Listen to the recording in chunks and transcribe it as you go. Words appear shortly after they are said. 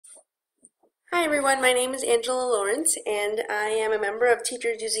Hi everyone, my name is Angela Lawrence and I am a member of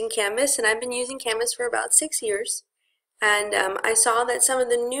Teachers Using Canvas, and I've been using Canvas for about 6 years. And I saw that some of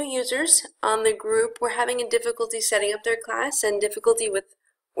the new users on the group were having a difficulty setting up their class and difficulty with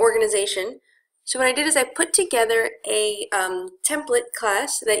organization. So what I did is I put together a template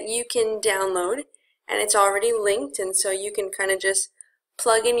class that you can download, and it's already linked, and so you can kind of just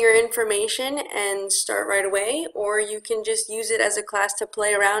plug in your information and start right away, or you can just use it as a class to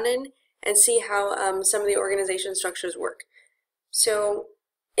play around in and see how some of the organization structures work. So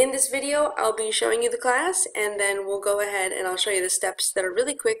in this video, I'll be showing you the class, and then we'll go ahead and I'll show you the steps that are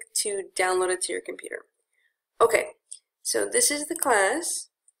really quick to download it to your computer. Okay, so this is the class,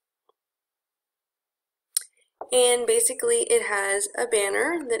 and basically it has a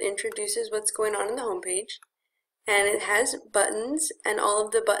banner that introduces what's going on in the homepage, and it has buttons, and all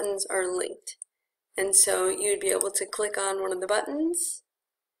of the buttons are linked. And so you'd be able to click on one of the buttons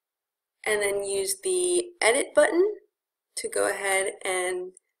and then use the edit button to go ahead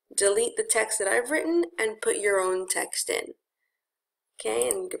and delete the text that I've written and put your own text in. Okay,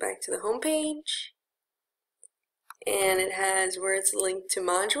 and go back to the home page, and it has where it's linked to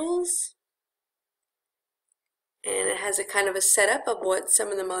modules, and it has a kind of a setup of what some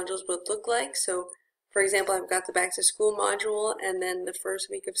of the modules would look like. So for example, I've got the back to school module and then the first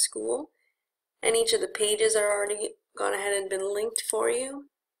week of school, and each of the pages are already gone ahead and been linked for you.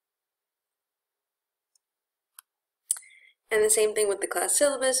 And the same thing with the class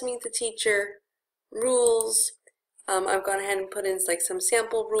syllabus, meet the teacher, rules. I've gone ahead and put in like some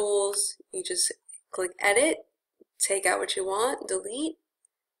sample rules. You just click edit, take out what you want, delete,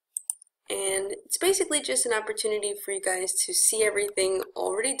 and it's basically just an opportunity for you guys to see everything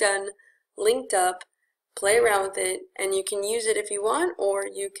already done, linked up, play around with it, and you can use it if you want, or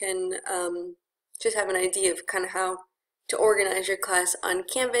you can just have an idea of kind of how to organize your class on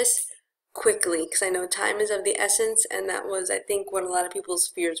Canvas quickly, because I know time is of the essence, and that was, I think, what a lot of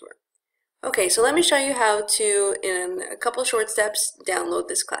people's fears were. Okay, so let me show you how to, in a couple short steps, download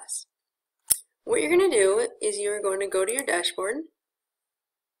this class. What you're going to do is you're going to go to your dashboard,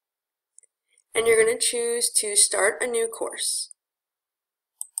 and you're going to choose to start a new course.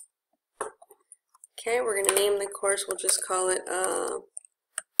 Okay, we're going to name the course, we'll just call it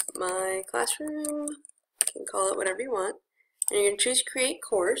My Classroom. You can call it whatever you want. And you're going to choose Create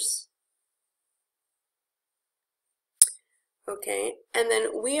Course. Okay, and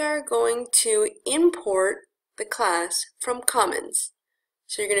then we are going to import the class from Commons.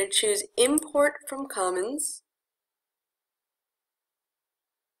 So you're going to choose Import from Commons,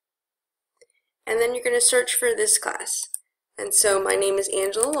 and then you're going to search for this class. And so my name is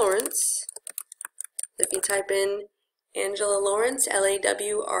Angela Lawrence. If you type in Angela Lawrence,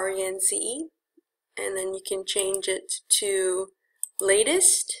 Lawrence, and then you can change it to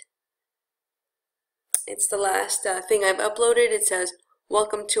latest. It's the last thing I've uploaded. It says,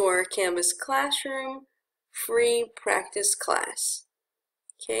 welcome to our Canvas classroom, free practice class.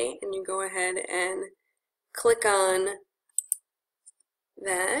 Okay, and you go ahead and click on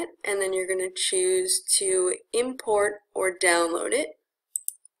that, and then you're going to choose to import or download it.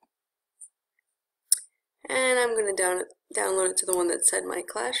 And I'm going to download it to the one that said My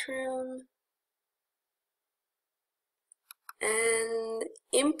Classroom. And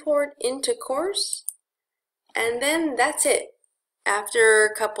import into course. And then that's it. After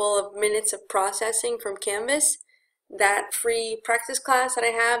a couple of minutes of processing from Canvas, that free practice class that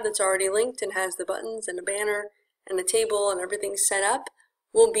I have that's already linked and has the buttons and a banner and a table and everything set up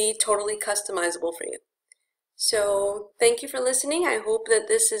will be totally customizable for you. So thank you for listening. I hope that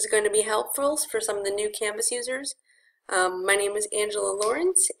this is going to be helpful for some of the new Canvas users. My name is Angela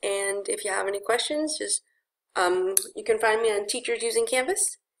Lawrence, and if you have any questions, just you can find me on Teachers Using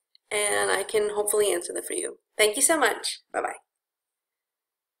Canvas, and I can hopefully answer them for you. Thank you so much. Bye-bye.